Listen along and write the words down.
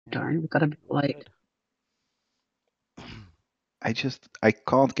Darn, we gotta be light. I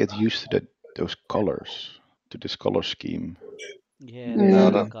can't get used to those colors, to this color scheme. Yeah,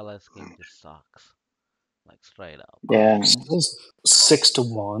 Mm. the color scheme just sucks. Like straight up. Yeah, this is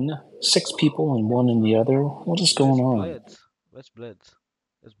 6-1. 6 people and 1 in the other. What is going on? Where's Blitz?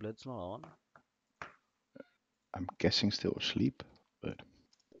 Is Blitz not on? I'm guessing still asleep, but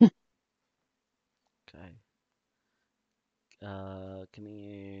Okay. Can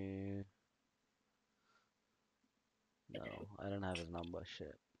you? No, I don't have his number.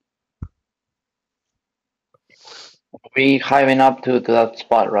 Shit. We hiving up to that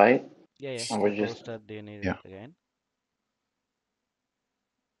spot, right? Yeah. And we're just Posted. Do you need yeah. it again?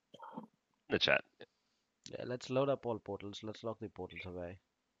 The chat. Yeah, let's load up all portals. Let's lock the portals away.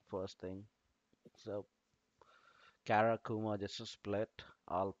 First thing. So, Kara, Kuma, just a split.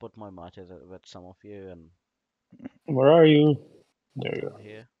 I'll put my matches with some of you and. where are you? There you I'm are.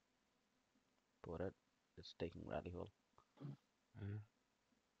 here. Put it. It's taking rally hole.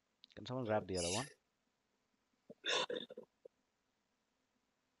 Can someone grab the other one?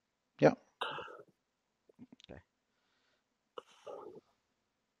 Yeah. Okay.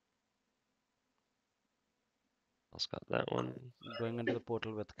 I'll got that one. Going into the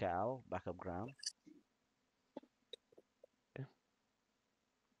portal with Cal, backup ground. Yeah.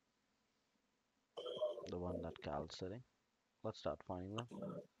 The one that Cal's sitting. Let's start finding them.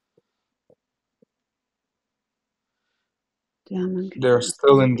 They're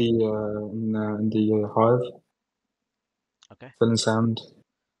still in the hive. Okay. Still in sand.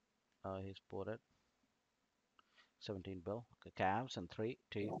 He's ported. 17 bill. Okay, cabs and 3,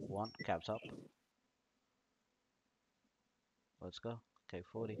 2, 1. Cabs up. Let's go. Okay,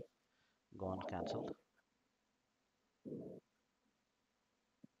 40. Gone, cancelled.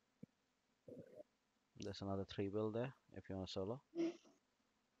 There's another 3 bill there if you want to solo.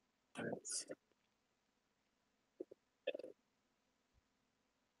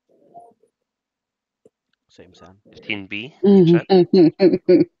 Same sand. 15B. Mm-hmm. Chat.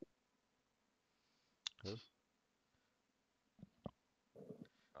 Who?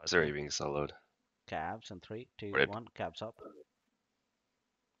 Oh, it's already being soloed. Cabs and 3, 2, Red. 1. Cabs up.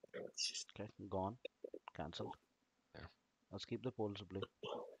 Okay, gone. Cancelled. Yeah. Let's keep the poles blue.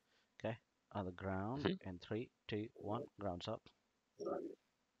 Okay, on the ground in 3, 2, 1. Grounds up.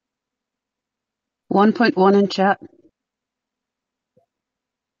 1.1 in chat.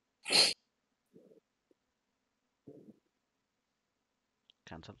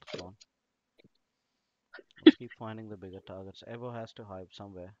 Cancelled. Gone. Let's keep finding the bigger targets. Evo has to hive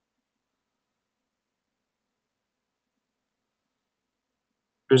somewhere.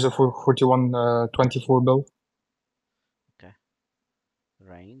 Here's a 41-24 bill. Okay.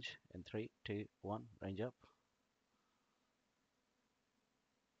 Range in 3, 2, 1. Range up.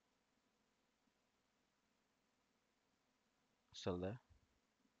 Still there.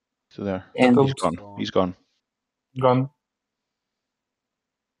 Still there. And He's gone. He's gone. Gone.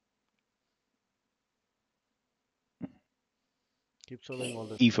 Keep soloing all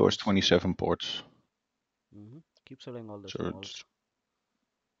those Evo is portals. 27 ports. Keep soloing all those So walls.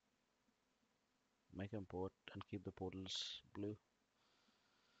 Make them port and keep the portals blue.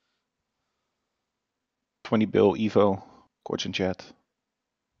 20 bill Evo. Courts in chat.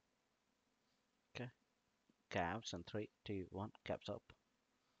 Okay. Cabs and 3, 2, 1. Cabs up.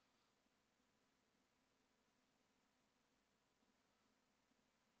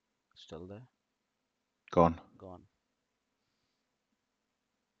 Still there. Gone. Gone.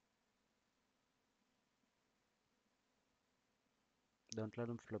 Don't let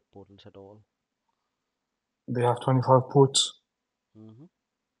them flip portals at all. They have 25 ports.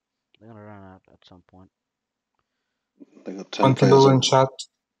 They're gonna run out at some point. They got 10 20 players bill on. in chat.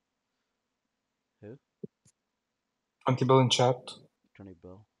 Who? 20 bill in chat. 20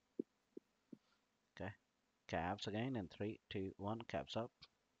 bill. Okay. Cabs again in 3, 2, 1. Cabs up.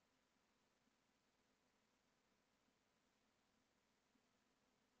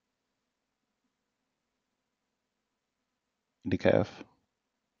 In the calf.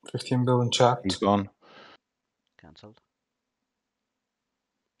 15 bill in chat. He's gone. Cancelled.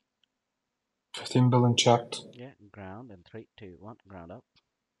 15 bill in chat. Yeah. Ground in 3, 2, 1. Ground up.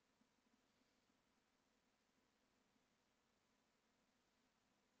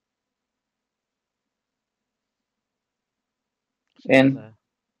 in.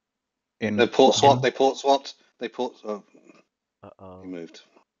 In. They port swap. They port swapped. They port. Oh. Uh-oh. He moved.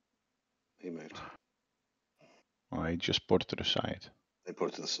 He moved. I just ported to the side. They put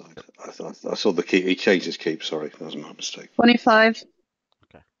it to the side. I saw the key. He changed his keep. Sorry, that was my mistake. 25.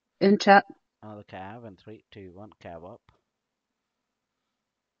 Okay. In chat. Another cab and 3, 2, 1. Cab up.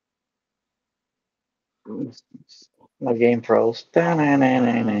 My game froze. Ground in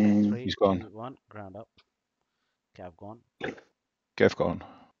Da-na-na-na-na. 3, He's gone. 2, 1. Ground up. Cav gone. Kev gone.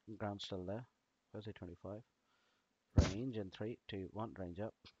 Ground still there. Where's he? 25. Range in 3, 2, 1. Range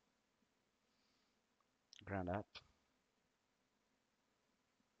up. Ground up.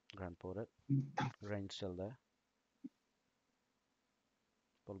 Ground ported. Range still there.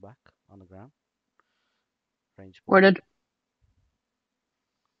 Pull back on the ground. Range ported. Worded.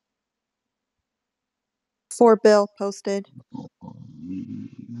 4 bill posted.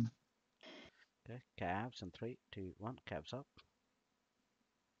 Okay. Calves in 3, 2, 1. Calves up.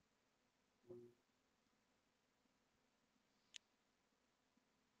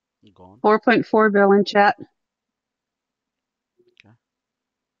 Gone. 4.4 bill in chat.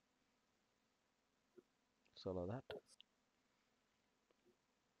 Solo that.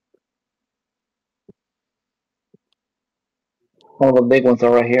 All the big ones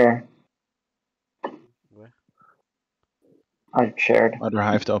are right here. Where? I shared. Oh, they're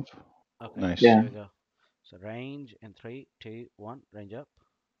hived up. Okay. Nice. Yeah. Here we go. So range in 3, 2, 1. Range up.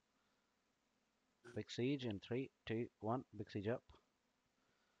 Big siege in 3, 2, 1. Big siege up.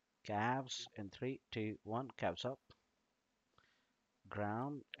 Calves in 3, 2, 1. Calves up.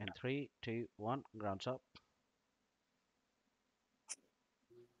 Ground in 3, 2, 1. Grounds up.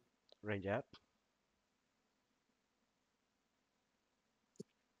 Range out.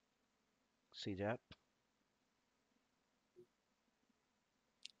 Siege out.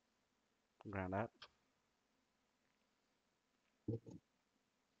 Ground out.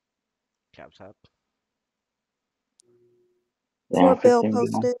 Caps out. 4 bill 15 bill.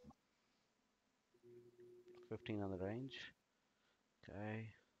 posted. 15 on the range. Okay.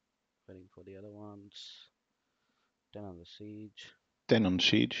 Waiting for the other ones. 10 on the siege. 10 on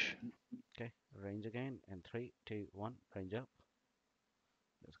siege. Okay. Range again. In 3, 2, 1. Range up.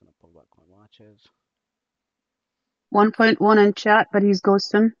 Just gonna pull back my marches. 1.1 in chat, but he's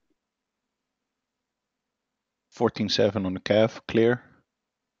ghosting. 14-7 on the Kev. Clear.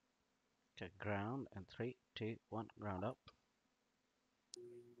 Okay. Ground. In 3, 2, 1. Ground up.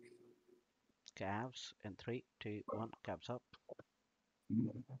 Calves. In 3, 2, 1. Calves up.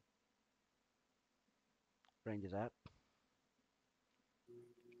 Range is out.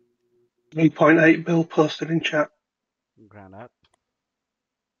 3.8 bill posted in chat. Ground out.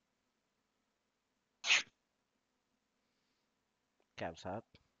 Calves out.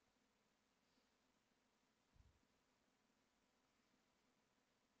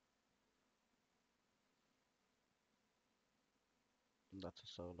 That's a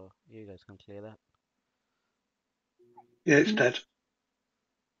solo. You guys can clear that. Yeah, it's dead.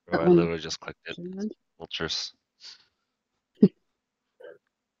 Bro, That I one. literally just clicked it. Vultures.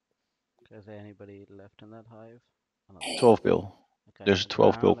 Is there anybody left in that hive? Oh, no. 12 bill. Okay. There's a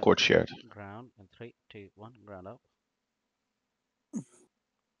 12 bill Ground court shared. Ground in 3, 2, 1. Ground up.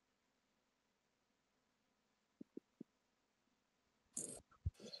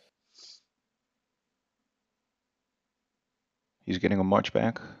 He's getting a march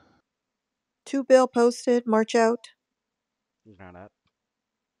back. 2 bill posted. March out. Ground out.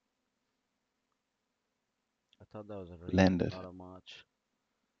 I thought that was a read, Landed. not a march.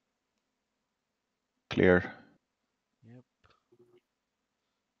 Clear. Yep.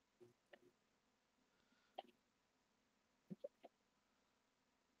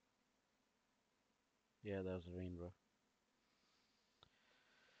 Yeah, that was a rain, bro.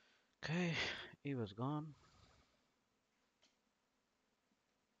 Okay, he was gone.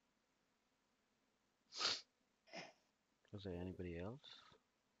 Was there anybody else?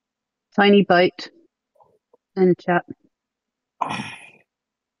 Tiny bite in chat.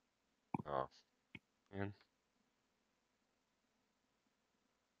 Oh, man.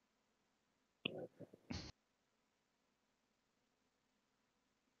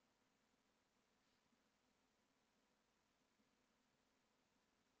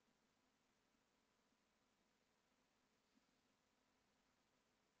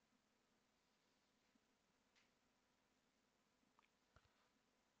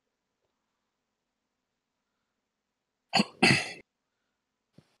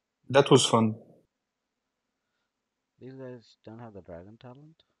 That was fun. These guys don't have the dragon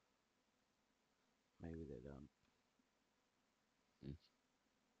talent? Maybe they don't.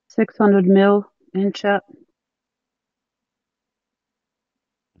 600 mil in chat.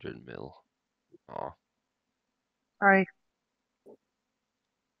 100 mil. Oh, Sorry.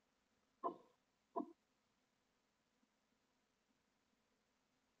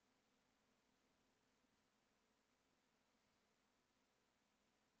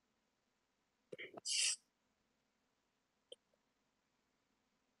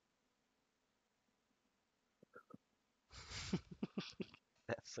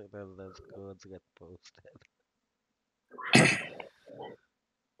 soon as those codes get posted.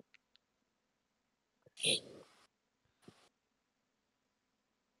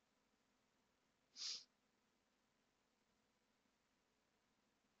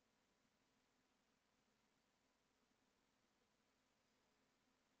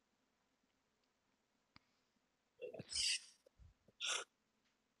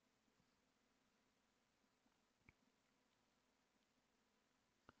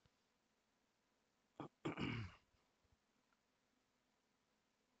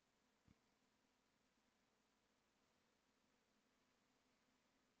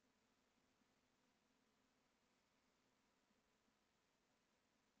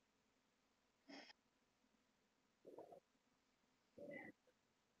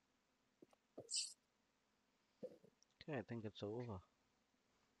 Okay, I think it's over.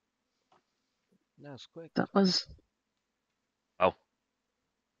 That was quick. That was